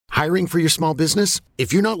Hiring for your small business?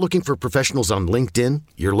 If you're not looking for professionals on LinkedIn,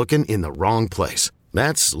 you're looking in the wrong place.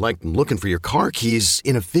 That's like looking for your car keys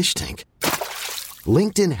in a fish tank.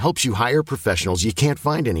 LinkedIn helps you hire professionals you can't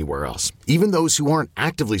find anywhere else, even those who aren't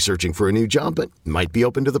actively searching for a new job but might be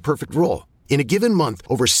open to the perfect role. In a given month,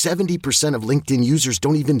 over 70% of LinkedIn users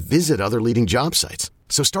don't even visit other leading job sites.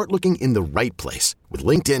 So start looking in the right place. With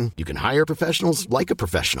LinkedIn, you can hire professionals like a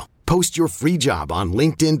professional. Post your free job on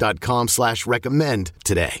linkedin.com/recommend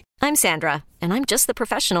today. I'm Sandra, and I'm just the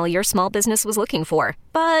professional your small business was looking for.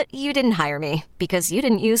 But you didn't hire me because you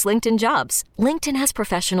didn't use LinkedIn Jobs. LinkedIn has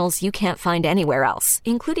professionals you can't find anywhere else,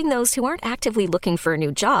 including those who aren't actively looking for a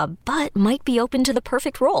new job, but might be open to the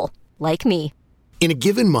perfect role, like me. In a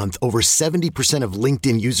given month, over 70% of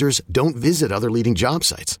LinkedIn users don't visit other leading job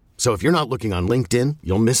sites. So if you're not looking on LinkedIn,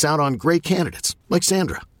 you'll miss out on great candidates like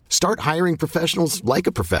Sandra. Start hiring professionals like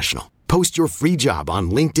a professional. Post your free job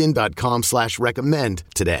on linkedin.com/recommend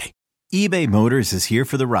today. eBay Motors is here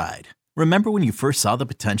for the ride. Remember when you first saw the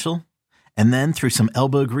potential? And then through some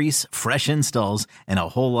elbow grease, fresh installs, and a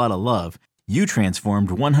whole lot of love, you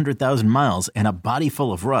transformed 100,000 miles and a body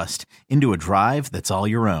full of rust into a drive that's all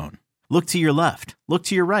your own. Look to your left. Look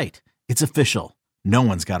to your right. It's official. No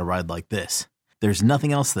one's got a ride like this. There's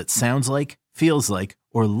nothing else that sounds like, feels like,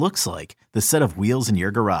 or looks like the set of wheels in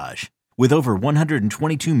your garage. With over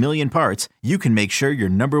 122 million parts, you can make sure your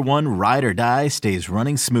number one ride or die stays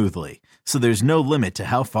running smoothly. So there's no limit to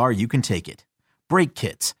how far you can take it. Brake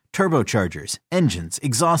kits, turbochargers, engines,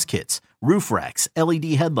 exhaust kits, roof racks,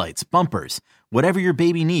 LED headlights, bumpers, whatever your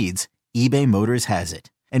baby needs, eBay Motors has it.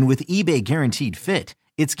 And with eBay Guaranteed Fit,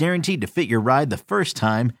 it's guaranteed to fit your ride the first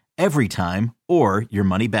time, every time, or your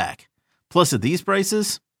money back. Plus, at these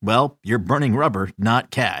prices, well, you're burning rubber, not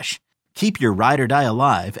cash. Keep your ride or die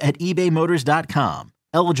alive at ebaymotors.com.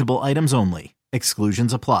 Eligible items only.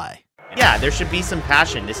 Exclusions apply. Yeah, there should be some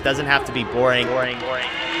passion. This doesn't have to be boring. You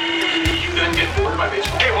couldn't get bored by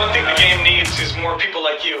baseball. Hey, one thing the game needs is more people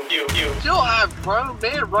like you. Still have grown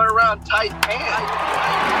men run around tight pants.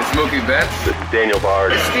 It's Mookie Betts. This is Daniel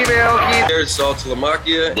Bard. It's Steve Aoki. There's Sal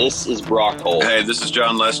Talamacchia. This is Brock Holt. Hey, this is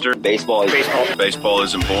John Lester. Baseball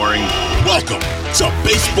isn't boring. Welcome to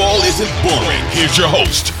Baseball Isn't Boring. Here's your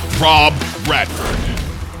host, Rob Bradford.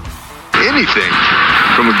 Anything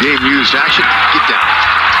from a game used action, get down.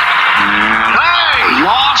 Hey!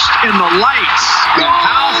 Lost in the lights. Oh,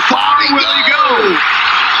 how far will he go?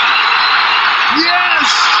 Yes!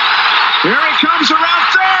 Here he comes around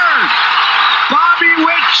third. Bobby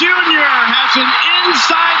Witt Jr. has an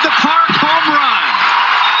inside-the-park home run.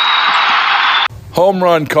 Home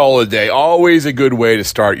run call a day. Always a good way to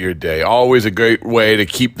start your day. Always a great way to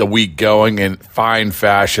keep the week going in fine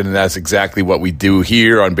fashion. And that's exactly what we do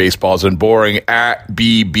here on Baseball Isn't Boring at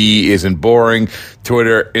BB Isn't Boring.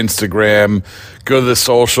 Twitter, Instagram. Go to the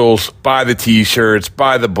socials. Buy the T-shirts.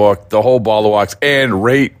 Buy the book. The whole ball of wax. And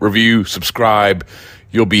rate, review, subscribe.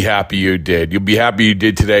 You'll be happy you did. You'll be happy you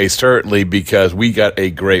did today, certainly, because we got a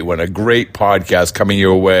great one. A great podcast coming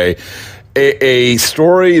your way. A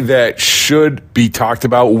story that should be talked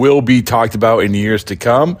about, will be talked about in years to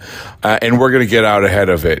come, and we're going to get out ahead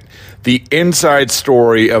of it. The inside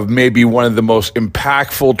story of maybe one of the most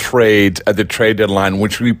impactful trades at the trade deadline,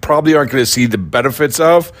 which we probably aren't going to see the benefits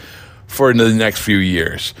of for the next few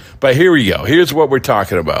years. But here we go. Here's what we're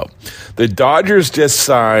talking about. The Dodgers just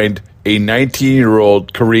signed a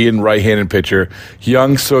 19-year-old Korean right-handed pitcher,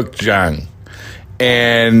 Hyung-Suk Jang.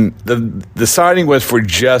 And the signing was for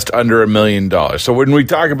just under $1 million. So when we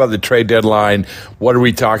talk about the trade deadline, what are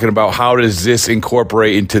we talking about? How does this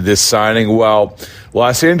incorporate into this signing? Well,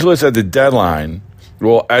 Los Angeles at the deadline,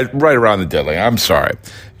 right around the deadline,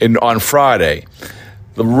 and on Friday,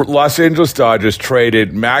 the Los Angeles Dodgers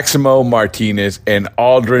traded Maximo Martinez and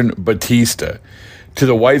Aldrin Batista to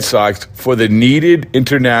the White Sox for the needed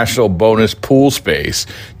international bonus pool space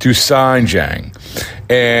to sign Jang.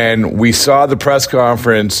 And we saw the press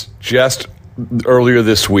conference just earlier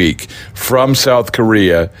this week from South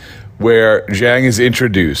Korea where Jang is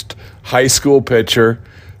introduced. High school pitcher,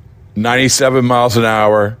 97 miles an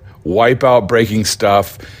hour, wipeout breaking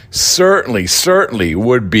stuff. Certainly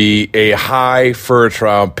would be a high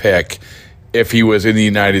first-round pick if he was in the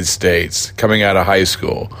United States coming out of high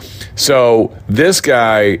school. So this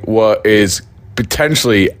guy is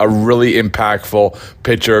potentially a really impactful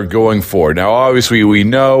pitcher going forward. Now, obviously, we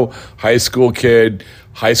know high school kids,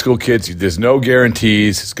 there's no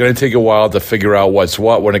guarantees. It's going to take a while to figure out what's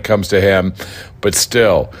what when it comes to him. But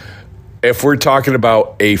still, if we're talking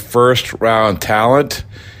about a first-round talent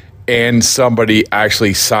and somebody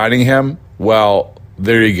actually signing him, well,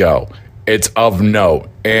 there you go. It's of note.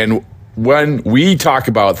 And when we talk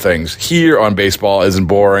about things here on Baseball Isn't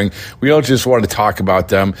Boring, we don't just want to talk about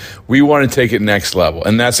them. We want to take it next level.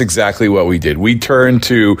 And that's exactly what we did. We turned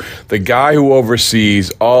to the guy who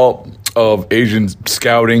oversees all of Asian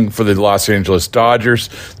scouting for the Los Angeles Dodgers,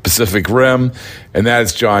 Pacific Rim, and that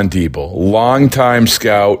is John Diebel. Longtime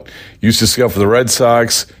scout, used to scout for the Red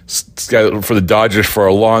Sox, scout for the Dodgers for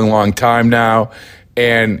a long, long time now.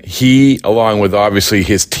 And he, along with obviously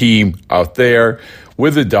his team out there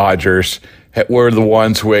with the Dodgers, were the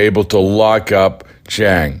ones who were able to lock up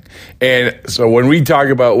Zhang. And so when we talk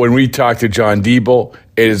to John Diebel,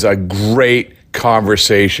 it is a great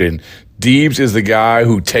conversation. Deebs is the guy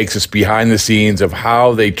who takes us behind the scenes of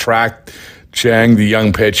how they tracked Zhang, the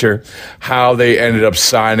young pitcher, how they ended up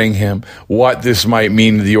signing him, what this might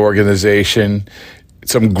mean to the organization.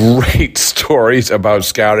 Some great stories about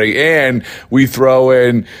scouting, and we throw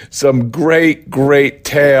in some great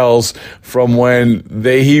tales from when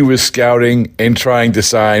he was scouting and trying to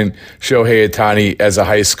sign Shohei Ohtani as a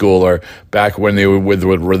high schooler back when they were with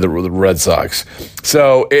the Red Sox.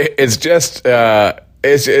 So it's just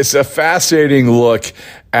it's a fascinating look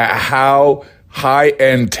at how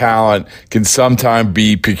high-end talent can sometimes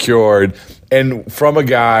be procured, and from a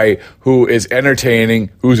guy who is entertaining,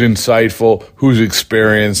 who's insightful, who's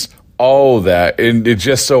experienced, all of that. And it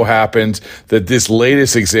just so happens that this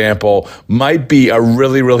latest example might be a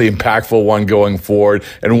really, really impactful one going forward,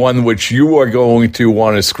 and one which you are going to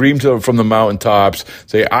want to scream from the mountaintops,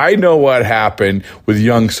 say, I know what happened with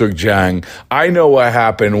Young Suk Jang. I know what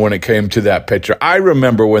happened when it came to that pitcher. I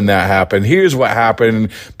remember when that happened. Here's what happened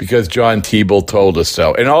because John Diebel told us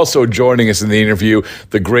so. And also joining us in the interview,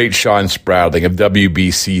 the great Sean Spradling of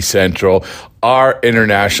WBC Central, our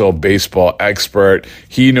international baseball expert.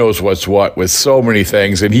 He knows what's what with so many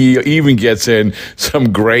things, and he even gets in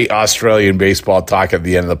some great Australian baseball talk at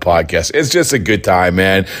the end of the podcast. It's just a good time,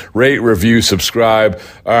 man. Rate, review, subscribe.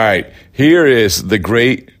 All right, here is the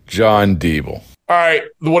great John Diebel. All right,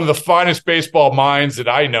 one of the finest baseball minds that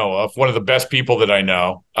I know of, one of the best people that I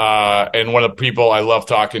know, and one of the people I love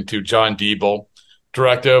talking to, John Diebel,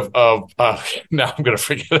 director of now I'm going to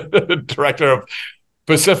forget director of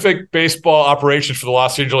Pacific Baseball Operations for the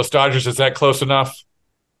Los Angeles Dodgers. Is that close enough?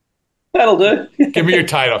 That'll do. Give me your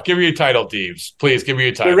title. Give me your title, Deebs. Please give me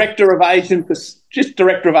your title. Director of Asian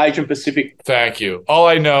Pacific. Thank you. All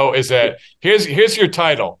I know is that here's your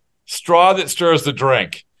title: straw that stirs the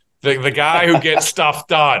drink. The guy who gets stuff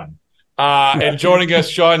done. And joining us,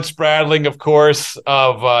 Sean Spradling, of course,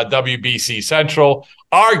 of WBC Central,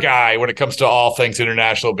 our guy when it comes to all things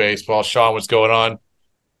international baseball. Sean, what's going on?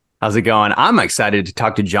 How's it going? I'm excited to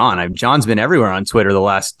talk to John. John's been everywhere on Twitter the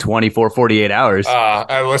last 24, 48 hours.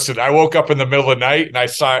 Listen, I woke up in the middle of the night and I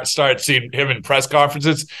started seeing him in press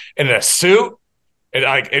conferences in a suit.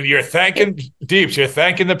 And you're thanking Deeps. You're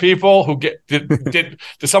thanking the people who did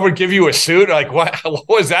someone give you a suit? Like what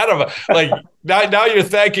was that about? Like now you're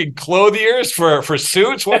thanking clothiers for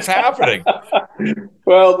suits. What's happening?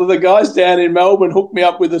 Well, the guys down in Melbourne hooked me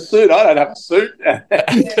up with a suit. I don't have a suit.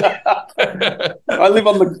 I live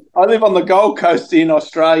on the Gold Coast in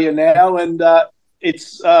Australia now, and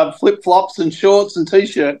it's flip flops and shorts and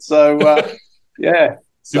t-shirts. So yeah,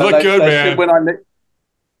 so you look good, man.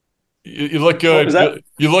 You look good.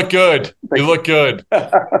 You look good. You look good.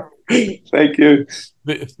 Thank you.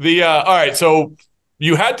 All right. So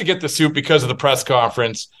you had to get the suit because of the press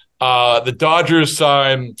conference. The Dodgers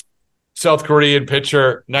signed South Korean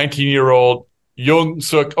pitcher, 19-year-old Young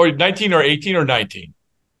Suk, or 19 or 18 or 19?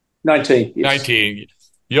 19. Yes. 19.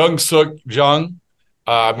 Young Suk Jung.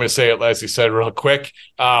 I'm going to say it as he said real quick.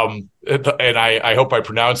 And I hope I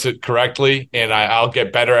pronounce it correctly, and I'll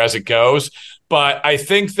get better as it goes. But I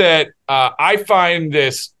think that I find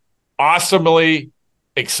this awesomely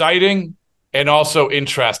exciting and also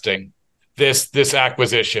interesting, this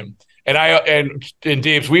acquisition. And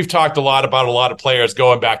Deebs, we've talked a lot about a lot of players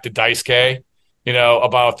going back to Daisuke,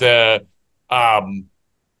 about the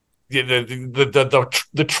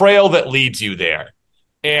trail that leads you there.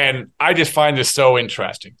 And I just find this so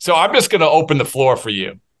interesting. So I'm just going to open the floor for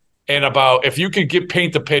you. And about if you could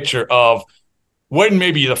paint the picture of when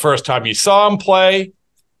maybe the first time you saw him play,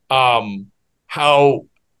 how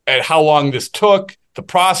long this took, the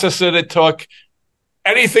process that it took,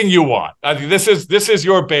 anything you want. I think this is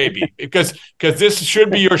your baby because this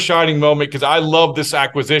should be your shining moment. Because I love this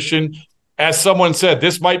acquisition. As someone said,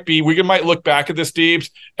 we might look back at this,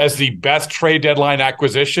 Deebs, as the best trade deadline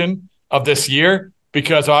acquisition of this year.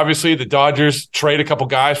 Because obviously the Dodgers trade a couple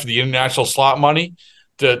guys for the international slot money.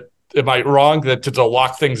 Am I wrong to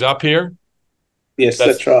lock things up here? Yes,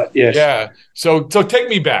 that's right. Yes. Yeah. So take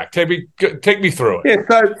me back. Take me through it.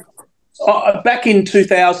 Yeah. back in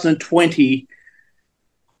 2020,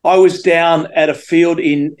 I was down at a field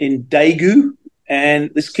in Daegu, and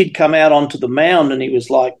this kid come out onto the mound, and he was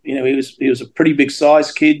like, he was a pretty big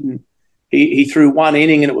size kid, and he threw one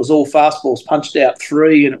inning, and it was all fastballs, punched out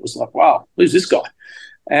 3, and it was like, wow, who's this guy?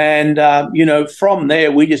 And from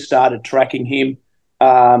there we just started tracking him.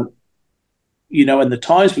 And the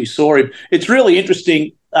times we saw him, it's really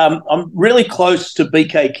interesting. I'm really close to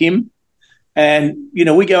BK Kim, and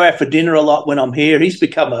we go out for dinner a lot when I'm here. He's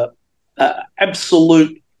become a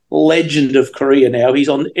absolute legend of Korea now. He's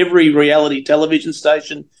on every reality television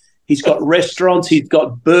station. He's got restaurants. He's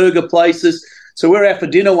got burger places. So we're out for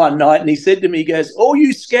dinner one night, and he said to me, he goes, "Oh,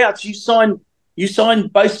 you scouts, you sign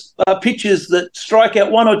base pitchers that strike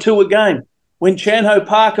out 1 or 2 a game. When Chan-Ho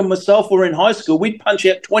Park and myself were in high school, we'd punch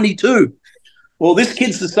out 22. Well, this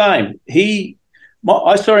kid's the same.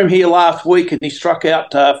 I saw him here last week, and he struck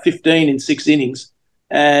out 15 in 6 innings.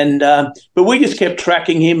 And but we just kept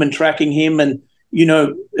tracking him. And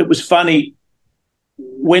it was funny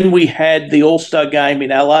when we had the All-Star game in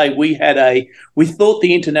LA. We thought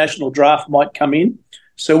the international draft might come in,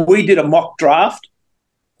 so we did a mock draft.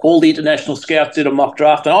 All the international scouts did a mock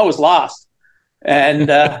draft, and I was last.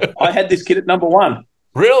 And I had this kid at number 1.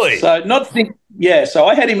 Really? So so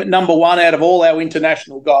I had him at number 1 out of all our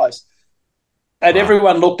international guys. And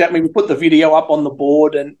everyone looked at me. We put the video up on the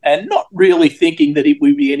board, and not really thinking that it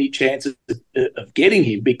would be any chance of getting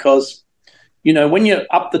him, because, when you're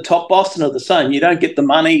up the top, Boston are the same. You don't get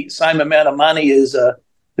the same amount of money as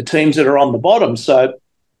the teams that are on the bottom. So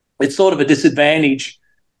it's sort of a disadvantage,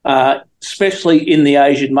 especially in the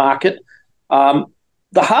Asian market.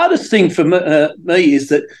 The hardest thing for me is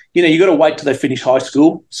that, you got to wait till they finish high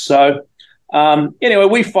school. So anyway,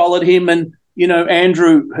 we followed him, and,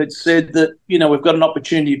 Andrew had said that, we've got an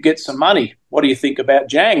opportunity to get some money. What do you think about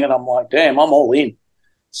Jang? And I'm like, damn, I'm all in.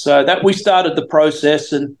 So that we started the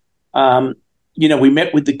process, and, we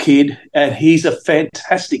met with the kid, and he's a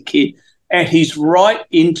fantastic kid, and he's right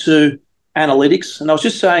into analytics. And I was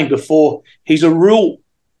just saying before, he's a real,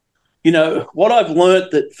 what I've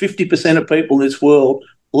learned, that 50% of people in this world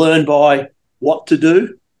learn by what to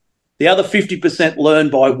do. The other 50% learn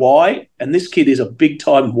by why, and this kid is a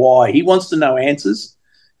big-time why. He wants to know answers.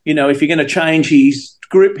 If you're going to change his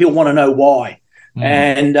grip, he'll want to know why.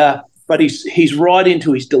 And but he's right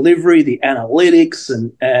into his delivery, the analytics,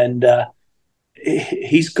 and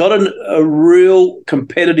he's got a real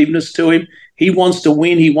competitiveness to him. He wants to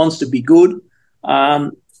win. He wants to be good.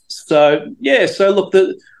 So look,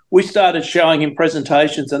 we started showing him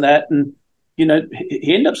presentations and that, and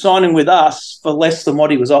he ended up signing with us for less than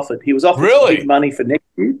what he was offered. He was offered some big money for next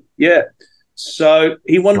year. Yeah. So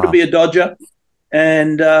he wanted to be a Dodger,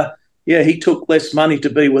 and he took less money to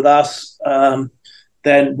be with us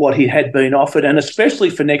than what he had been offered, and especially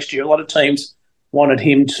for next year. A lot of teams wanted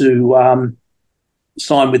him to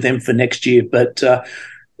sign with them for next year, but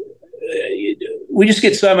we just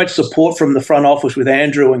get so much support from the front office with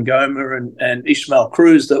Andrew and Gomer and Ishmael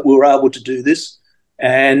Cruz that we were able to do this.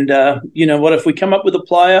 And if we come up with a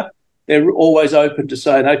player, they're always open to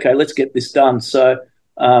saying, okay, let's get this done. So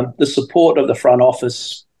the support of the front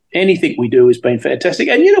office, anything we do has been fantastic.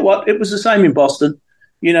 And you know what? It was the same in Boston.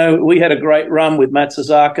 We had a great run with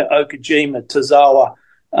Matsuzaka, Okajima, Tozawa,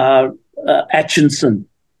 Atchison.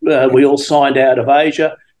 We all signed out of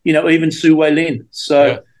Asia, even Su Wei Lin.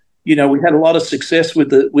 So, we had a lot of success with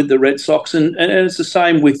the Red Sox, and it's the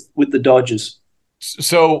same with the Dodgers.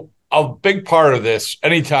 So a big part of this,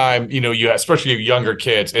 anytime, you especially younger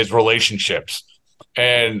kids, is relationships,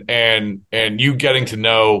 and you getting to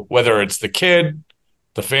know whether it's the kid,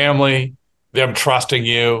 the family, them trusting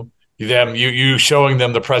you, you showing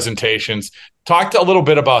them the presentations. Talk a little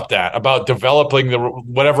bit about that, about developing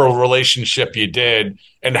whatever relationship you did,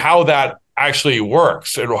 and how that actually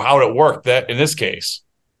works, and how it worked that in this case.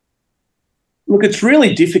 Look, it's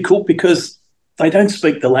really difficult because they don't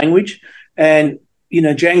speak the language, and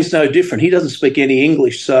Jang's no different. He doesn't speak any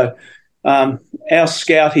English. So our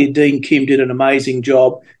scout here, Dean Kim, did an amazing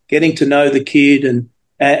job getting to know the kid.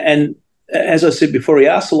 And as I said before, he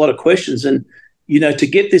asked a lot of questions. And, to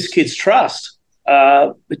get this kid's trust,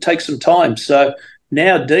 it takes some time. So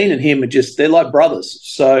now Dean and him they're like brothers.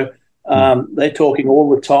 So they're talking all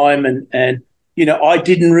the time. And I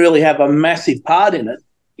didn't really have a massive part in it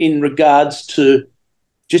in regards to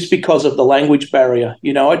just because of the language barrier.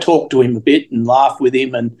 I talked to him a bit and laugh with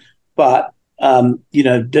him, but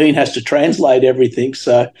Dean has to translate everything.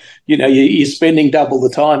 So, you're spending double the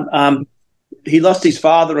time. He lost his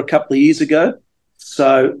father a couple of years ago.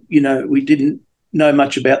 So, we didn't know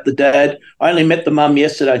much about the dad. I only met the mum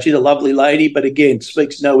yesterday. She's a lovely lady, but again,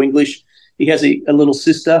 speaks no English. He has a little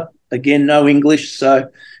sister, again, no English. So,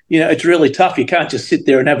 it's really tough. You can't just sit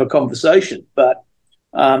there and have a conversation. But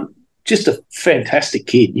just a fantastic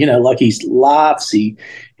kid, like he laughs.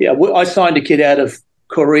 I signed a kid out of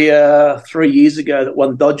Korea 3 years ago that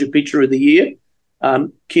won Dodger Pitcher of the Year,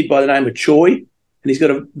 kid by the name of Choi, and he's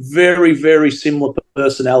got a very, very similar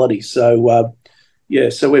personality. So,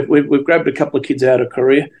 so we've grabbed a couple of kids out of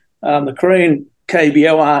Korea. The Korean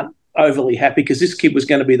KBL aren't overly happy because this kid was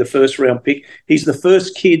going to be the first round pick. He's the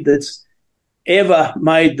first kid that's ever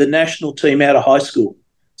made the national team out of high school.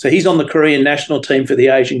 So he's on the Korean national team for the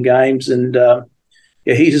Asian Games, and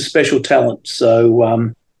he's a special talent.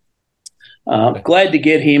 So glad to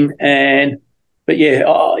get him. But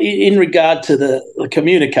in regard to the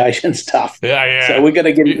communication stuff, So we're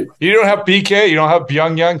going to get. You don't have BK. You don't have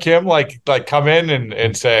Byung Kim like come in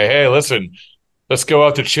and say, hey, listen, let's go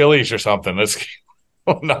out to Chili's or something.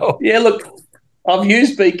 Oh no. Yeah, look, I've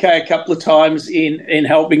used BK a couple of times in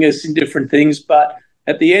helping us in different things, but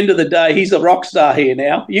at the end of the day, he's a rock star here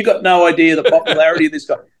now. You got no idea the popularity of this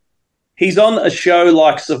guy. He's on a show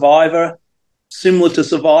like Survivor, similar to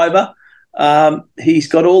Survivor. He's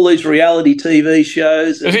got all these reality TV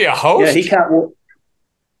shows. Is he a host? Yeah, he can't.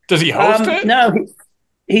 Does he host it? No,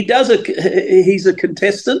 he does. He's a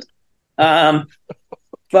contestant.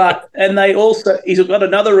 But he's got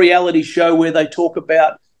another reality show where they talk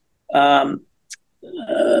about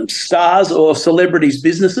stars or celebrities'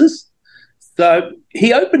 businesses. So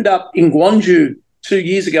he opened up in Gwangju 2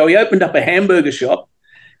 years ago. He opened up a hamburger shop,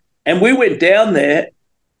 and we went down there.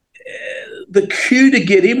 The queue to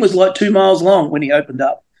get in was like 2 miles long when he opened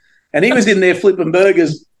up, and he was in there flipping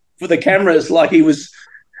burgers for the cameras like he was.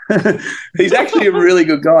 He's actually a really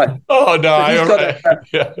good guy. Oh no,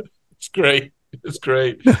 it's great. It's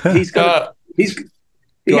great. He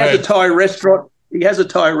has a Thai restaurant. He has a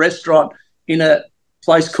Thai restaurant in a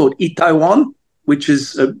place called Itaewon, which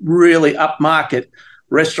is a really upmarket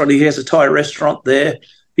restaurant. He has a Thai restaurant there.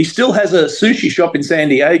 He still has a sushi shop in San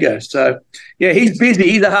Diego. So, he's busy.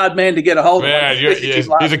 He's a hard man to get a hold of. He's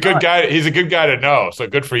a good guy. He's a good guy to know. So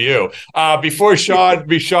good for you. Before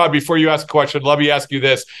you ask a question, let me ask you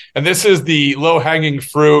this. And this is the low-hanging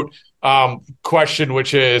fruit question,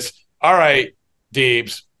 which is, all right,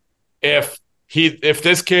 Deebs, if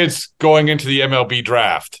this kid's going into the MLB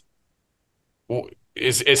draft,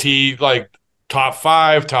 is he like top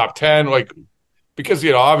 5, top 10? Like, because,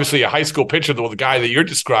 obviously a high school pitcher, the guy that you're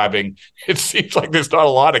describing, it seems like there's not a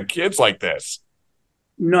lot of kids like this.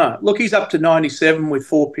 No. Look, he's up to 97 with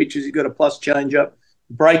 4 pitches. He's got a plus changeup,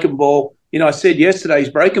 breaking ball. I said yesterday his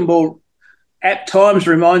breaking ball at times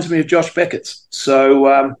reminds me of Josh Beckett's.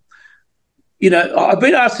 So, I've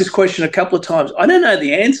been asked this question a couple of times. I don't know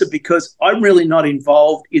the answer because I'm really not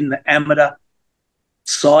involved in the amateur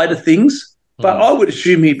side of things, but I would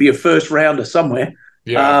assume he'd be a first rounder somewhere.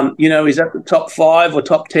 Yeah. He's at the top 5 or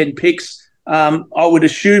top 10 picks. I would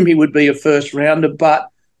assume he would be a first rounder, but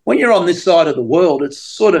when you're on this side of the world, it's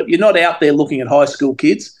sort of, you're not out there looking at high school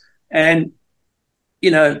kids, and,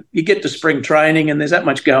 you get to spring training and there's that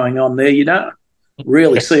much going on there. You don't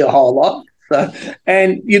really see a whole lot. So,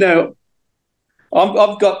 and,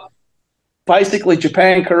 I've got basically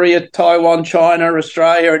Japan, Korea, Taiwan, China,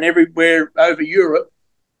 Australia, and everywhere over Europe,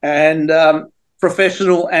 and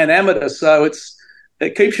professional and amateur. So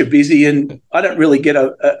it keeps you busy, and I don't really get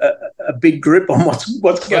a big grip on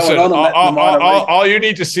what's going on. All you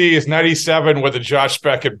need to see is 97 with a Josh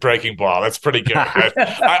Beckett breaking ball. That's pretty good.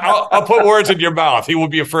 I'll put words in your mouth. He will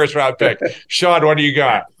be a first round pick. Sean, what do you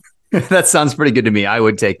got? That sounds pretty good to me. I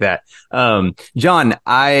would take that. John,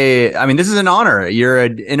 I mean, this is an honor. You're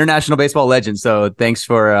an international baseball legend. So thanks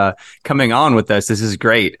for coming on with us. This is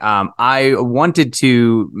great. I wanted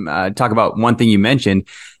to talk about one thing you mentioned.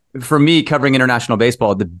 For me, covering international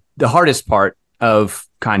baseball, the hardest part of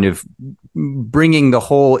kind of bringing the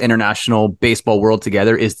whole international baseball world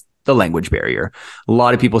together is the language barrier. A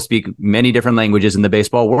lot of people speak many different languages in the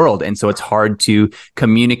baseball world. And so it's hard to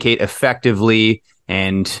communicate effectively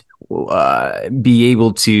and be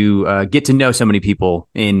able to get to know so many people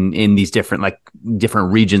in these different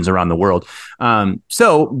regions around the world.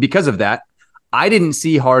 So because of that, I didn't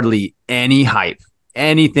see hardly any hype,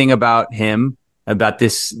 anything about him, about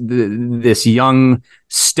this young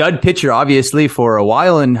stud pitcher, obviously for a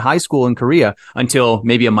while in high school in Korea, until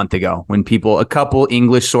maybe a month ago when a couple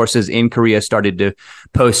English sources in Korea started to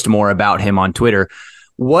post more about him on Twitter.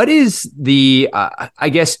 What is the, I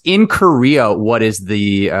guess in Korea, what is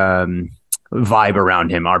the vibe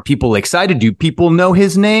around him? Are people excited? Do people know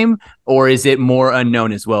his name, or is it more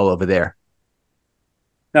unknown as well over there?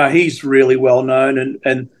 No, he's really well known.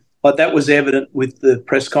 And Like that was evident with the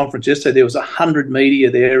press conference yesterday. There was 100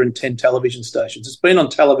 media there and 10 television stations. It's been on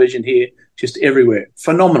television here, just everywhere.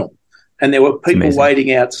 Phenomenal. And there were people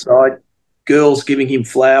waiting outside, girls giving him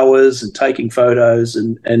flowers and taking photos.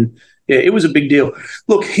 And yeah, it was a big deal.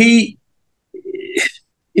 Look, in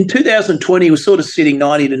 2020, he was sort of sitting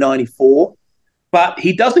 90 to 94, but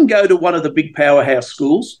he doesn't go to one of the big powerhouse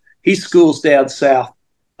schools. His school's down south,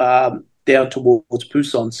 down towards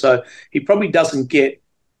Busan. So he probably doesn't get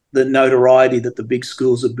the notoriety that the big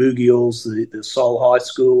schools, the Bugyols, the Seoul High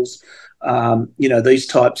schools, these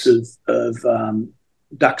types of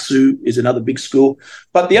Daksu is another big school.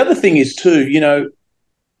 But the other thing is too,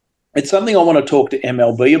 it's something I want to talk to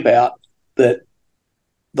MLB about, that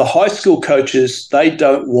the high school coaches, they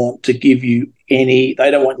don't want to give you they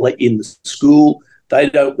don't want to let you in the school. They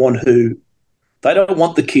don't want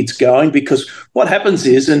the kids going, because what happens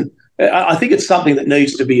is, and I think it's something that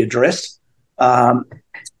needs to be addressed.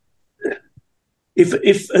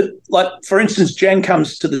 If like, for instance, Jan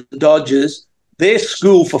comes to the Dodgers, their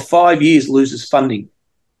school for 5 years loses funding.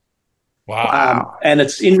 Wow. And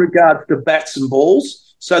it's in regards to bats and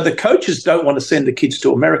balls. So the coaches don't want to send the kids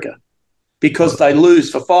to America because they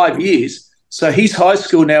lose for 5 years. So his high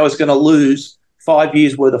school now is going to lose 5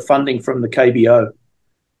 years worth of funding from the KBO.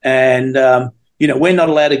 And, we're not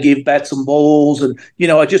allowed to give bats and balls. And,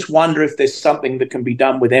 I just wonder if there's something that can be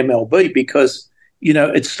done with MLB, because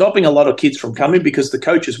it's stopping a lot of kids from coming because the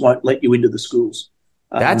coaches won't let you into the schools.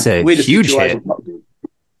 That's a huge hit.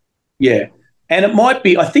 Yeah. And it might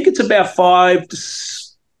be, I think it's about I've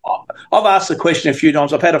asked the question a few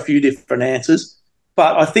times. I've had a few different answers,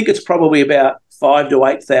 but I think it's probably about $5,000 to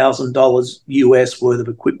 $8,000 US worth of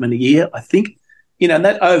equipment a year. I think, and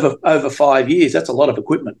that over 5 years, that's a lot of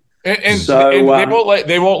equipment. And so they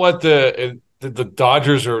won't let the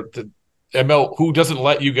Dodgers or the ML, who doesn't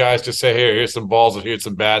let you guys just say, here's some balls and here's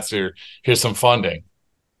some bats, here's some funding.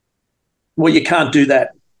 Well, you can't do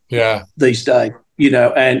that. Yeah. These days,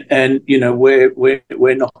 and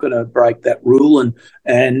we're not going to break that rule,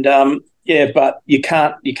 but you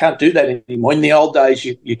can't do that anymore. In the old days,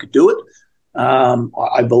 you could do it,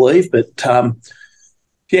 I believe, but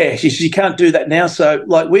you can't do that now. So,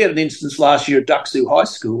 like, we had an instance last year at Daksu High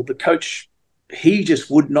School. The coach, he just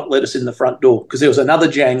would not let us in the front door, because there was another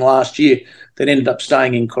Jang last year that ended up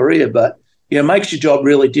staying in Korea. But, it makes your job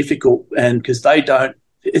really difficult, and because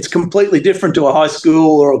it's completely different to a high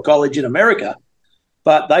school or a college in America,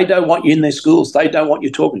 but they don't want you in their schools. They don't want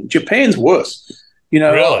you talking. Japan's worse.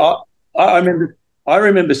 Really? I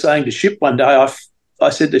remember saying to Ship one day, I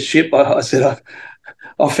said to Ship, I said,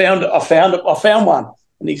 I found one.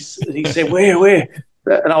 And he said, where?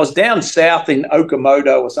 And I was down south in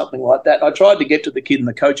Okamoto or something like that. I tried to get to the kid, and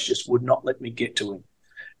the coach just would not let me get to him.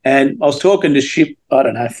 And I was talking to Ship, I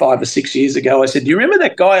don't know, 5 or 6 years ago. I said, do you remember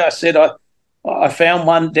that guy? I said, I found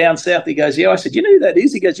one down south. He goes, yeah. I said, you know who that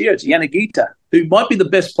is? He goes, yeah, it's Yanagita, who might be the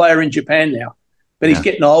best player in Japan now. But he's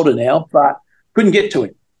getting older now, but couldn't get to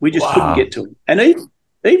him. We just couldn't get to him. And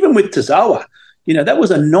even with Tozawa, that was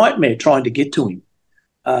a nightmare trying to get to him.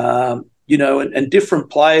 And different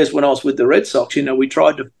players, when I was with the Red Sox, we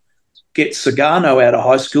tried to get Sagano out of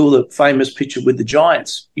high school, the famous pitcher with the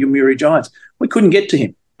Giants, Yomiuri Giants. We couldn't get to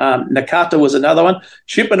him. Nakata was another one.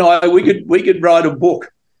 Chip and I, we could write a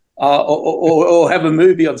book or have a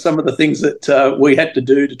movie on some of the things that we had to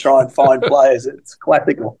do to try and find players. It's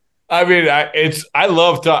classical. I mean, I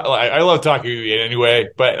love talking to you anyway,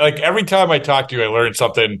 but like every time I talk to you, I learn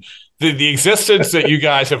something. The existence that you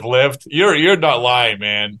guys have lived, you're not lying,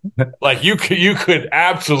 man. Like you could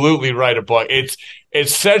absolutely write a book.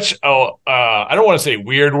 It's such a I don't want to say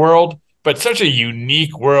weird world, but such a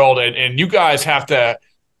unique world, and you guys have to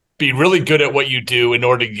be really good at what you do in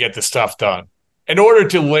order to get the stuff done. In order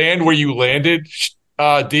to land where you landed,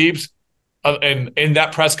 Deebs, in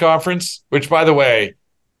that press conference, which, by the way,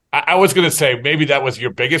 I was going to say maybe that was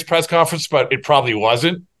your biggest press conference, but it probably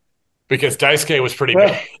wasn't, because Daisuke was pretty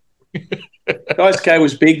big. Daisuke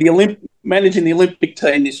was big. Managing the Olympic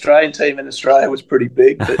team, the Australian team in Australia, was pretty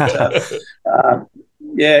big. But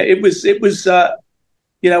it was.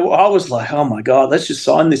 I was like, oh my God, let's just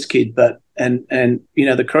sign this kid. But and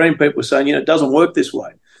the Korean people were saying, it doesn't work this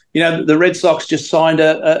way. The Red Sox just signed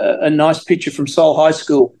a nice pitcher from Seoul High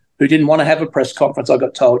School who didn't want to have a press conference, I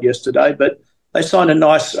got told yesterday, but they signed a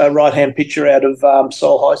nice right-hand pitcher out of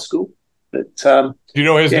Seoul High School. But do you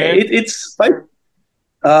know his name?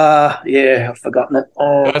 I've forgotten it.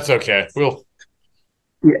 That's okay. We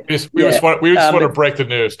just want to break the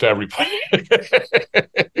news to everybody.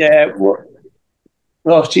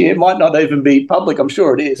 It might not even be public. I'm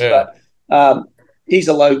sure it is, but he's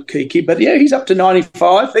a low-key kid. But, he's up to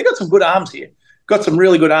 95. They got some good arms here. got some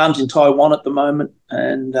really good arms in Taiwan at the moment.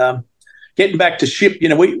 And getting back to Ship,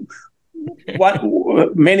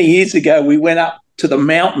 many years ago, we went up to the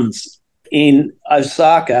mountains in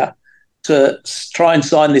Osaka to try and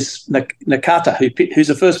sign this Nakata,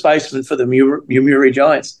 who's a first baseman for the Yomiuri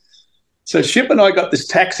Giants. So Ship and I got this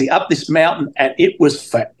taxi up this mountain, and it was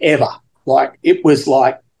forever. It was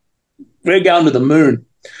like we're going to the moon.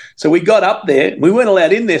 So we got up there. We weren't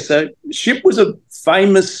allowed in there. So Ship was a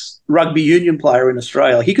famous rugby union player in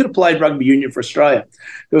Australia. He could have played rugby union for Australia.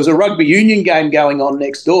 There was a rugby union game going on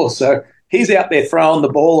next door. So he's out there throwing the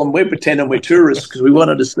ball, and we're pretending we're tourists because we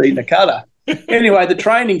wanted to see Nakata. Anyway, the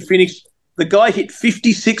training finished. The guy hit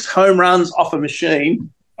 56 home runs off a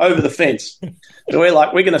machine over the fence. So we're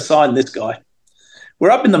like, we're going to sign this guy.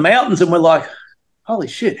 We're up in the mountains, and we're like, holy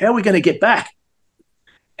shit, how are we going to get back?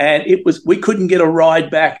 And we couldn't get a ride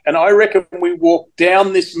back. And I reckon we walked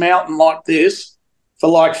down this mountain like this for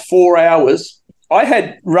like 4 hours. I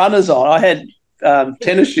had runners on. I had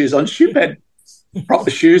tennis shoes on. Ship had proper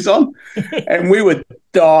shoes on. And we were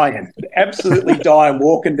dying, absolutely dying,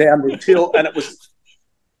 walking down the hill. And it was...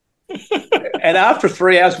 And after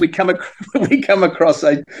 3 hours, we come across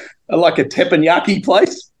a teppanyaki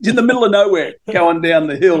place. It's in the middle of nowhere, going down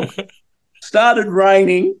the hill. Started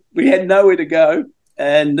raining. We had nowhere to go.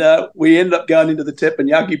 And we ended up going into the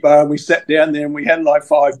teppanyaki bar, and we sat down there, and we had like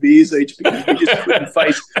 5 beers each because we just couldn't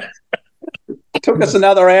face. It took us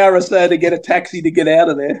another hour or so to get a taxi to get out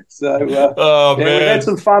of there. So man. We've had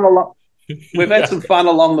some fun along. We've had some fun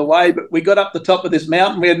along the way, but we got up the top of this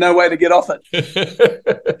mountain. We had no way to get off it.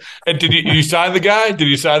 And did you sign the guy? Did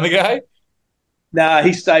you sign the guy? Nah,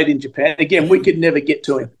 he stayed in Japan. Again, we could never get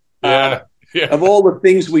to him. Yeah. Of all the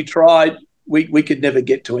things we tried, we could never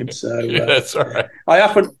get to him. So that's all right.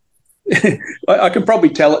 I can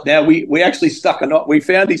probably tell it now. We actually stuck a knot. We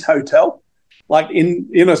found his hotel. Like in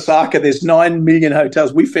Osaka, there's 9 million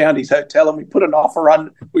hotels. We found his hotel, and we put an offer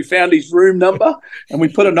on. We found his room number, and we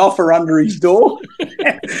put an offer under his door.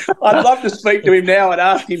 I'd love to speak to him now and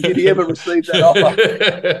ask him, did he ever receive that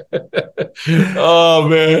offer? Oh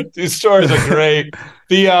man, these stories are great.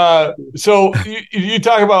 So you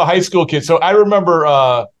talk about high school kids. So I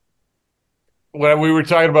remember when we were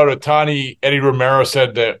talking about Ohtani, Eddie Romero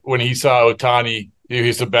said that when he saw Ohtani,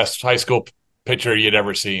 he's the best high school pitcher he'd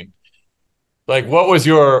ever seen. Like, what was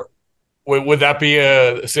would that be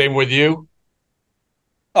the same with you?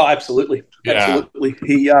 Oh, absolutely. Yeah. Absolutely.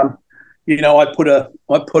 He, I put a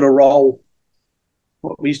role,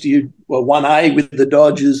 what we used to use, 1A with the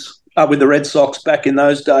Dodgers, with the Red Sox back in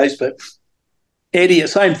those days. But Eddie,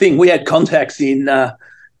 same thing. We had contacts in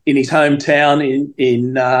his hometown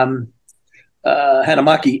in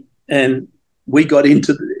Hanamaki, and we got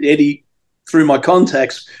into Eddie through my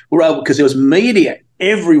contacts. We were able, because there was media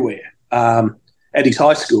everywhere. At his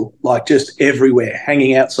high school, like just everywhere,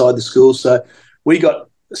 hanging outside the school. So we got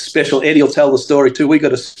a special, Eddie will tell the story too, we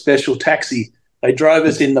got a special taxi. They drove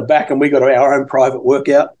us in the back, and we got our own private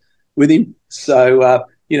workout with him. So,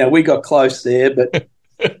 we got close there. But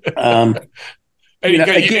you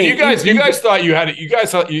guys thought you had it. You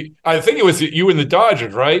guys thought I think it was you and the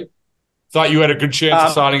Dodgers, right? Thought you had a good chance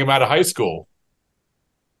of signing him out of high school.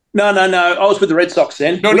 No. I was with the Red Sox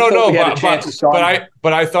then. No.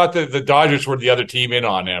 But I thought that the Dodgers were the other team in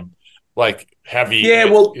on him, like heavy. Yeah,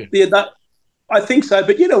 I think so.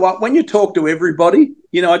 But you know what? When you talk to everybody,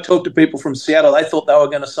 I talked to people from Seattle. They thought they were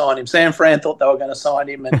going to sign him. San Fran thought they were going to sign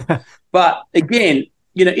him. But again,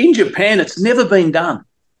 in Japan, it's never been done.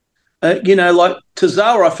 Like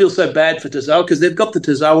Tozawa, I feel so bad for Tozawa because they've got the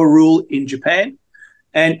Tozawa rule in Japan,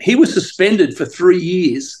 and he was suspended for 3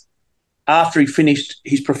 years after he finished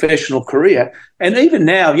his professional career. And even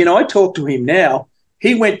now, I talk to him now.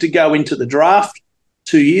 He went to go into the draft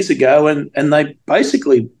 2 years ago, and they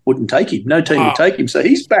basically wouldn't take him. No team would take him. So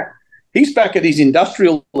he's back at his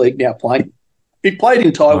industrial league now playing. He played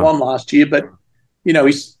in Taiwan last year, but,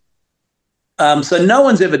 he's so no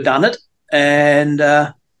one's ever done it. And,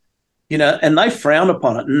 and they frown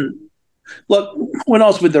upon it. And look, when I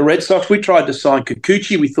was with the Red Sox, we tried to sign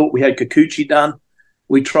Kikuchi. We thought we had Kikuchi done.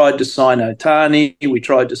 We tried to sign Ohtani. We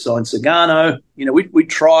tried to sign Sagano. We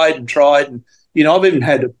tried and tried. And, I've even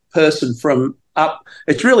had a person from up.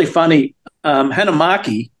 It's really funny.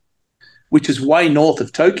 Hanamaki, which is way north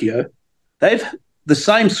of Tokyo, they've the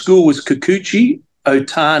same school as Kikuchi,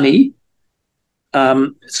 Ohtani,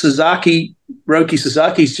 Sasaki, Roki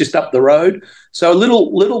Sasaki's just up the road. So a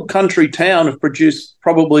little country town have produced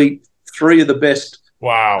probably 3 of the best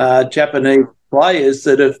Japanese players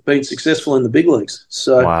that have been successful in the big leagues.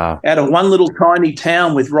 So out of one little tiny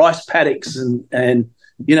town with rice paddocks and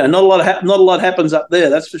not a lot happens up there.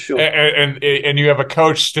 That's for sure. And you have a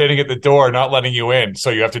coach standing at the door, not letting you in, so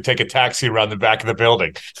you have to take a taxi around the back of the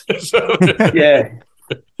building. Yeah.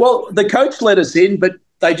 Well, the coach let us in, but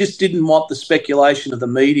they just didn't want the speculation of the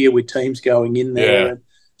media with teams going in there. Yeah. And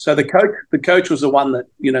so the coach was the one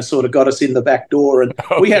that sort of got us in the back door, and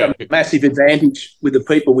we had a massive advantage with the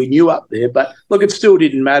people we knew up there. But look, it still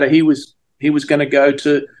didn't matter. He was going to go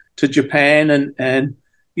to Japan, and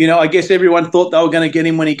I guess everyone thought they were going to get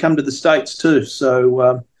him when he come to the States too.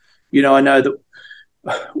 So I know that.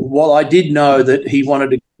 Well, I did know that he wanted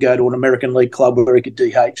to go to an American League club where he could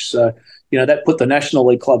DH. So that put the National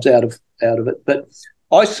League clubs out of it. But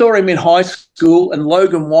I saw him in high school, and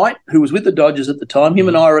Logan White, who was with the Dodgers at the time, him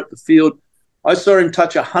and I were at the field. I saw him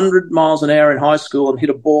touch 100 miles an hour in high school and hit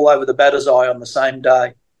a ball over the batter's eye on the same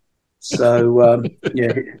day. So,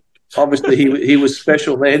 obviously he was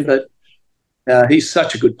special then, but he's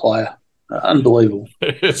such a good player. Unbelievable.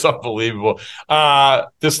 It's unbelievable.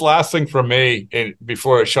 This last thing from me, and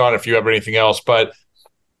before Sean, if you have anything else, but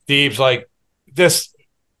Deebs, like this,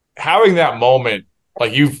 having that moment,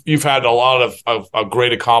 like you've had a lot of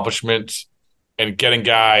great accomplishments and getting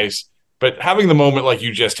guys, but having the moment like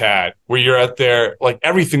you just had, where you're out there, like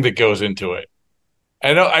everything that goes into it.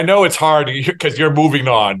 I know it's hard because you're moving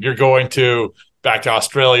on. You're going back to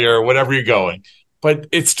Australia or whatever you're going. But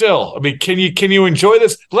it's still, I mean, can you enjoy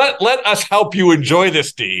this? Let us help you enjoy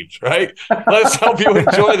this, Deebs, right? Let us help you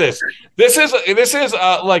enjoy this. This is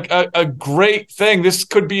like a great thing. This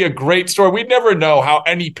could be a great story. We never know how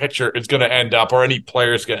any pitcher is going to end up or any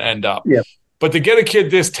player is going to end up. Yeah. But to get a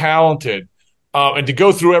kid this talented and to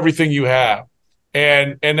go through everything you have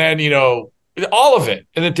and then, all of it.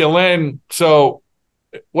 And then to land. So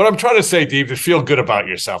what I'm trying to say, Deebs, is feel good about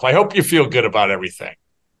yourself. I hope you feel good about everything.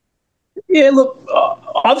 Yeah, look,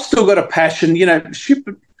 I've still got a passion.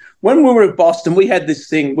 When we were at Boston, we had this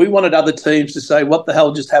thing. We wanted other teams to say, what the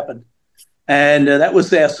hell just happened? And that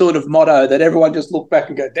was our sort of motto, that everyone just looked back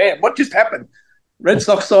and go, damn, what just happened? Red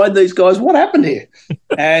Sox signed these guys. What happened here?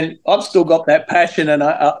 And I've still got that passion, and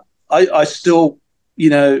I still,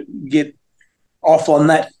 get off on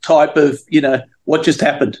that type of, what just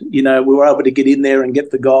happened. We were able to get in there and get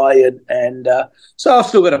the guy, and so I've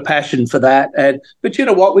still got a passion for that. But you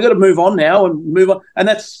know what? We've got to move on now and move on. And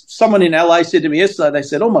that's someone in LA said to me yesterday. They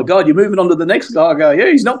said, "Oh my God, you're moving on to the next guy." I go, "Yeah,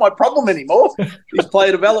 he's not my problem anymore. He's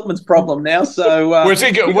player development's problem now." So where's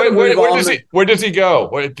he go? Where does he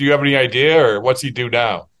go? Do you have any idea, or what's he do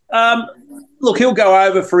now? Look, he'll go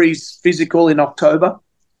over for his physical in October.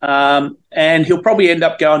 And he'll probably end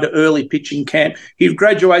up going to early pitching camp. He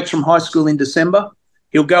graduates from high school in December.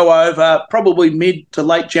 He'll go over probably mid to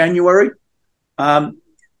late January.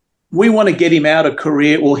 We want to get him out of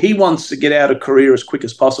Korea. Well, he wants to get out of Korea as quick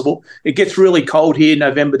as possible. It gets really cold here,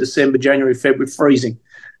 November, December, January, February, freezing.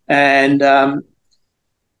 And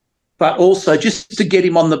but also just to get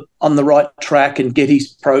him on the right track and get his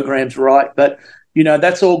programs right. But,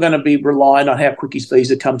 that's all going to be relying on how quick his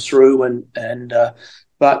visa comes through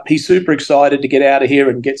but he's super excited to get out of here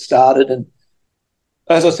and get started. And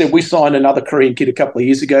as I said, we signed another Korean kid a couple of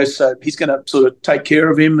years ago, so he's going to sort of take care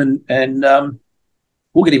of him, and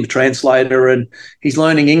we'll get him a translator, and he's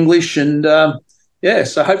learning English. And,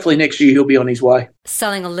 so hopefully next year he'll be on his way.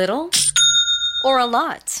 Selling a little or a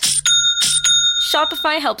lot?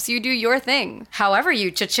 Shopify helps you do your thing, however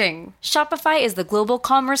you cha-ching. Shopify is the global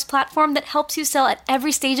commerce platform that helps you sell at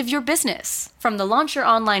every stage of your business. From the launch your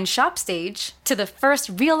online shop stage, to the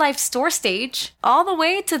first real-life store stage, all the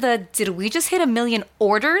way to the did we just hit 1 million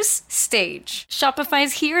orders stage. Shopify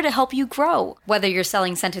is here to help you grow. Whether you're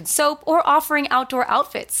selling scented soap or offering outdoor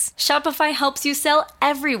outfits, Shopify helps you sell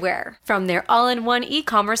everywhere. From their all-in-one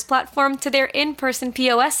e-commerce platform to their in-person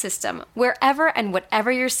POS system, wherever and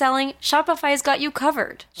whatever you're selling, Shopify's got you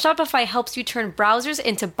covered. Shopify helps you turn browsers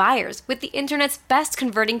into buyers with the internet's best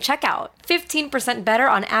converting checkout. 15% better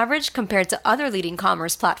on average compared to other leading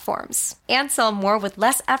commerce platforms. And sell more with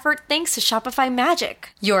less effort thanks to Shopify Magic,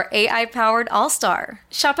 your AI-powered all-star.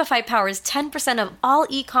 Shopify powers 10% of all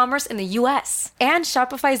e-commerce in the U.S. And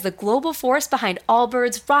Shopify is the global force behind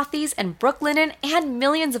Allbirds, Rothy's, and Brooklinen, and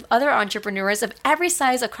millions of other entrepreneurs of every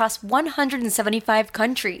size across 175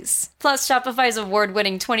 countries. Plus, Shopify's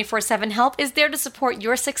award-winning 24/7 help is there to support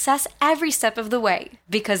your success every step of the way.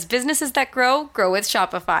 Because businesses that grow with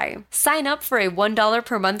Shopify. Sign up for a $1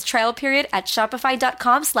 per month trial period at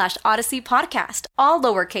shopify.com/Odyssey Podcast, all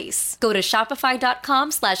lowercase. Go to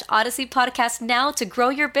shopify.com/Odyssey Podcast now to grow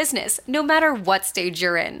your business, no matter what stage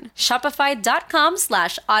you're in.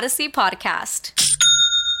 Shopify.com/Odyssey Podcast.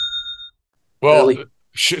 Well,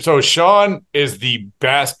 so Sean is the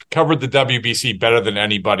best, covered the WBC better than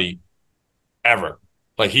anybody ever.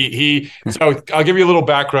 Like so I'll give you a little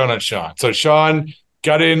background on Sean. So Sean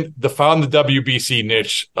found the WBC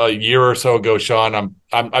niche a year or so ago. Sean,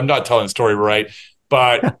 I'm not telling the story right,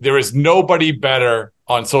 but there is nobody better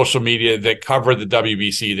on social media that covered the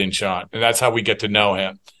WBC than Sean, and that's how we get to know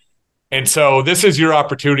him. And so this is your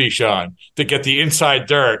opportunity, Sean, to get the inside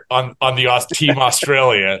dirt on the Team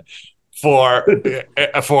Australia for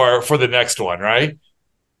the next one, right?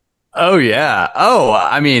 Oh yeah. Oh,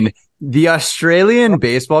 I mean, the Australian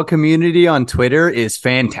baseball community on Twitter is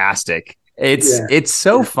fantastic. It's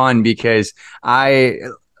so fun because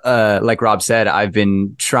like Rob said, I've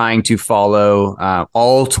been trying to follow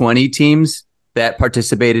all 20 teams that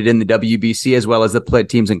participated in the WBC as well as the split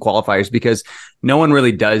teams and qualifiers, because no one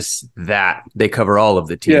really does that. They cover all of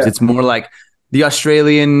the teams. It's more like the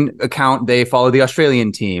Australian account, they follow the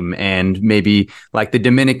Australian team, and maybe like the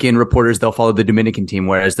Dominican reporters, they'll follow the Dominican team,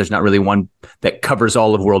 whereas there's not really one that covers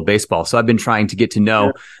all of world baseball. So I've been trying to get to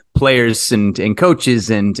know players and coaches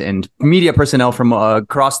and media personnel from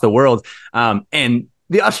across the world. And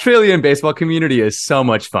the Australian baseball community is so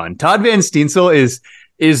much fun. Todd Van Steensel is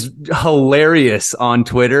hilarious on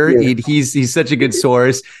Twitter. He's such a good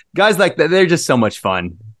source. Guys like that, they're just so much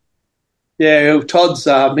fun. Yeah, Todd's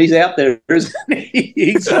he's out there, isn't he?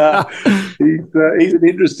 He's an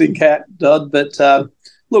interesting cat, Todd. But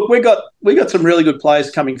look, we got some really good players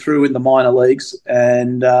coming through in the minor leagues,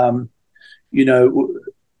 and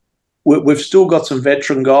we've still got some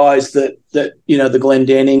veteran guys that the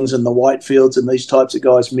Glendennings and the Whitefields and these types of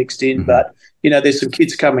guys mixed in. Mm-hmm. But there's some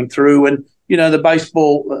kids coming through, and the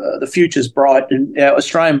baseball, the future's bright, and our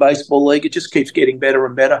Australian Baseball League, it just keeps getting better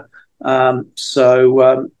and better. I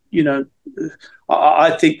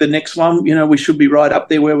think the next one, we should be right up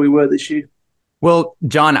there where we were this year. Well,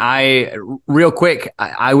 John, real quick,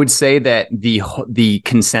 I would say that the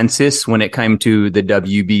consensus when it came to the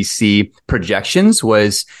WBC projections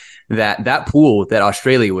was that pool that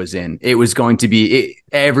Australia was in, it was going to be,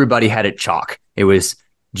 everybody had it chalk. It was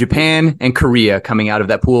Japan and Korea coming out of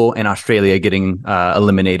that pool and Australia getting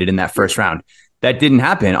eliminated in that first round. That didn't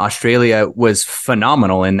happen. Australia was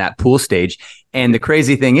phenomenal in that pool stage. And the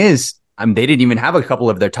crazy thing is, they didn't even have a couple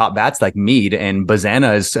of their top bats like Mead, and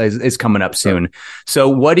Bazana is coming up soon. So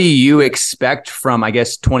what do you expect from,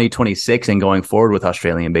 2026 and going forward with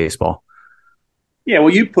Australian baseball? Yeah,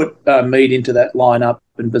 well, you put Mead into that lineup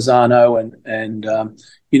and Bazano and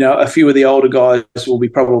a few of the older guys will be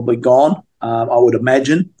probably gone, I would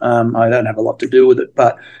imagine. I don't have a lot to do with it.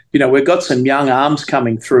 But, we've got some young arms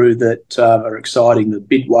coming through that are exciting. The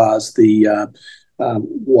Bidwars, the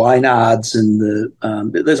Wynards, and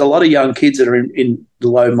there's a lot of young kids that are in the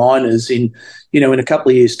low minors in a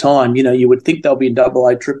couple of years' time. You would think they'll be in AA,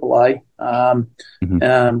 AAA.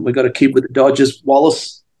 We've got a kid with the Dodgers,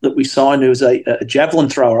 Wallace, that we signed, who's a javelin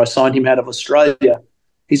thrower. I signed him out of Australia.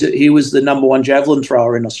 He was the number one javelin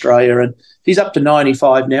thrower in Australia, and he's up to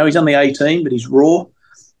 95 now. He's only 18, but he's raw.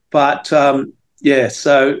 But, so,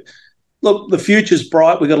 look, the future's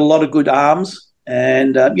bright. We've got a lot of good arms.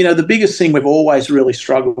 And, the biggest thing we've always really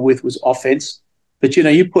struggled with was offense. But,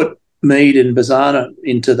 you put Mead and Bazana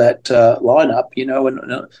into that lineup,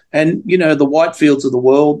 and the Whitefields of the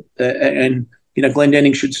world and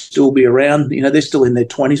Glendenning should still be around. They're still in their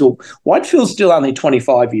 20s. Or Whitefield's still only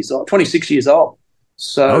 26 years old.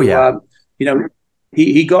 So,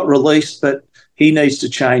 he got released, but he needs to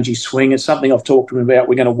change his swing. It's something I've talked to him about.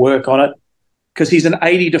 We're going to work on it because he's an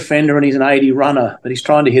 80 defender and he's an 80 runner, but he's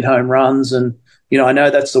trying to hit home runs. And, I know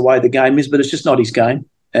that's the way the game is, but it's just not his game,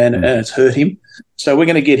 and it's hurt him. So we're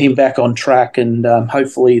going to get him back on track, and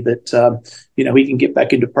hopefully that, he can get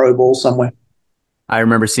back into pro ball somewhere. I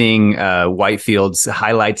remember seeing Whitefield's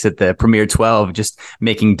highlights at the Premier 12, just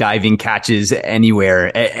making diving catches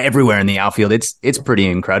everywhere in the outfield. It's pretty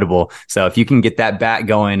incredible. So if you can get that bat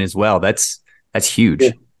going as well, that's huge.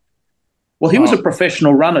 Yeah. Well, he was a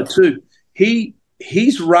professional runner too.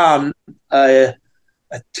 He's run a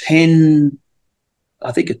 10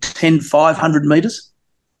 500 meters.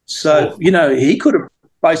 So, he could have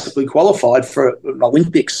basically qualified for an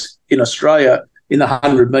Olympics in Australia in the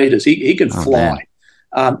 100 meters. He can fly.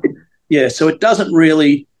 So it doesn't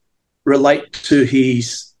really relate to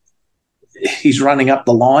his running up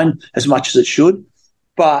the line as much as it should,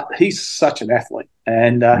 but he's such an athlete,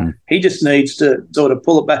 and he just needs to sort of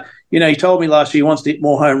pull it back. He told me last year he wants to hit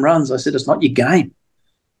more home runs. I said, it's not your game.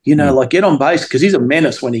 Get on base, because he's a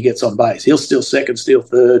menace when he gets on base. He'll steal second, steal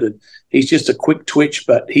third, and he's just a quick twitch,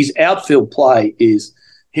 but his outfield play is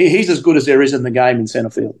he's as good as there is in the game in center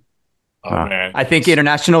field. Oh, man. I think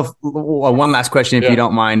international. One last question, if you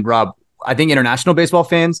don't mind, Rob. I think international baseball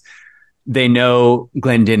fans, They know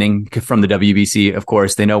Glendening from the WBC, of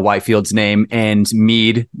course. They know Whitefield's name and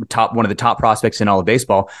Meade, one of the top prospects in all of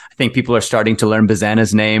baseball. I think people are starting to learn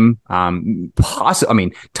Bazana's name.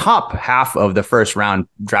 Top half of the first round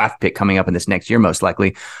draft pick coming up in this next year, most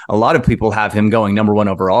likely. A lot of people have him going number 1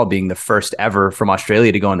 overall, being the first ever from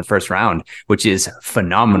Australia to go in the first round, which is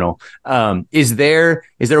phenomenal. Is there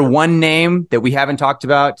one name that we haven't talked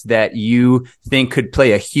about that you think could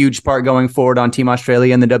play a huge part going forward on Team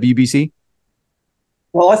Australia and the WBC?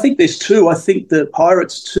 Well, I think there's 2. I think the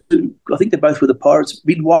Pirates too. I think they're both with the Pirates.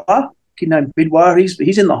 Bidwar, kid named Bidwar.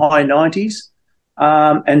 He's in the high 90s,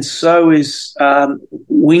 and so is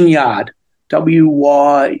Wynyard,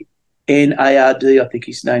 Wynard. I think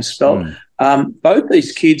his name's spelled. Both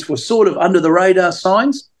these kids were sort of under the radar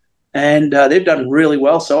signs, and they've done really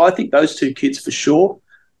well. So I think those 2 kids for sure.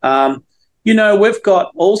 We've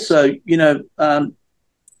got also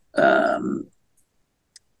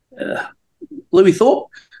Louis Thorpe.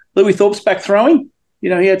 Louis Thorpe's back throwing. He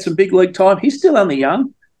had some big league time. He's still only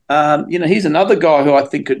young. He's another guy who I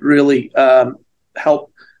think could really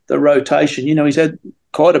help the rotation. He's had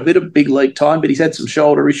quite a bit of big league time, but he's had some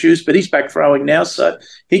shoulder issues, but he's back throwing now. So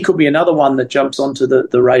he could be another one that jumps onto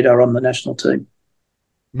the radar on the national team.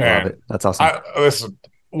 Man, that's awesome. Listen,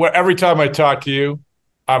 every time I talk to you,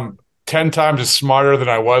 I'm 10 times as smarter than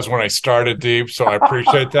I was when I started, Deep. So I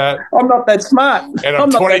appreciate that. I'm not that smart. And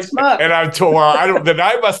I'm 20, that smart. And I'm then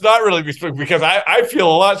I must not really be speaking, because I feel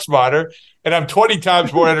a lot smarter, and I'm 20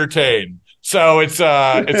 times more entertained. So it's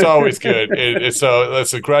always good. So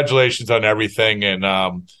congratulations on everything,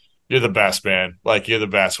 and you're the best, man. Like, you're the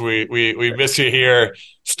best. We miss you here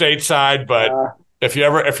stateside, but if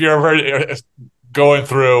you're ever going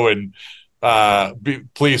through, and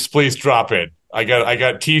please drop in. I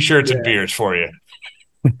got T-shirts and beers for you.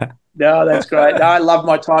 No, that's great. No, I love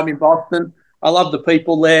my time in Boston. I love the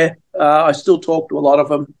people there. I still talk to a lot of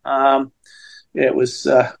them. It was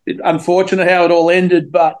unfortunate how it all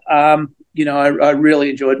ended, but I really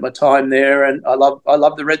enjoyed my time there, and I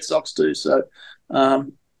love the Red Sox too. So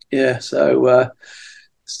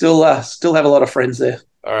still have a lot of friends there.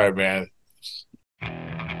 All right, man.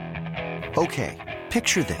 Okay,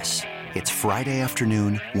 picture this. It's Friday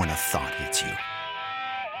afternoon when a thought hits you.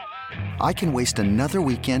 I can waste another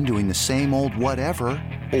weekend doing the same old whatever,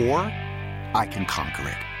 or I can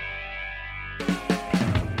conquer it.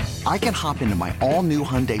 I can hop into my all-new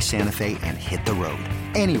Hyundai Santa Fe and hit the road.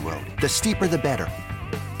 Any road. The steeper, the better.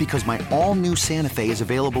 Because my all-new Santa Fe is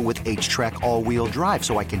available with H-Track all-wheel drive,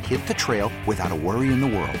 so I can hit the trail without a worry in the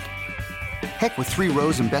world. Heck, with 3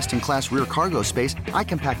 rows and best-in-class rear cargo space, I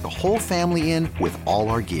can pack the whole family in with all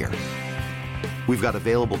our gear. We've got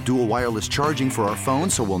available dual wireless charging for our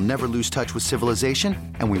phones, so we'll never lose touch with civilization,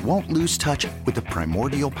 and we won't lose touch with the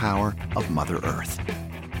primordial power of Mother Earth.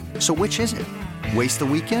 So which is it? Waste the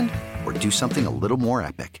weekend or do something a little more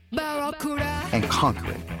epic? And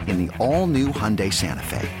conquer it in the all-new Hyundai Santa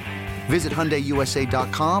Fe. Visit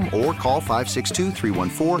HyundaiUSA.com or call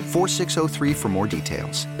 562-314-4603 for more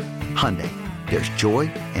details. Hyundai, there's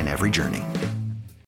joy in every journey.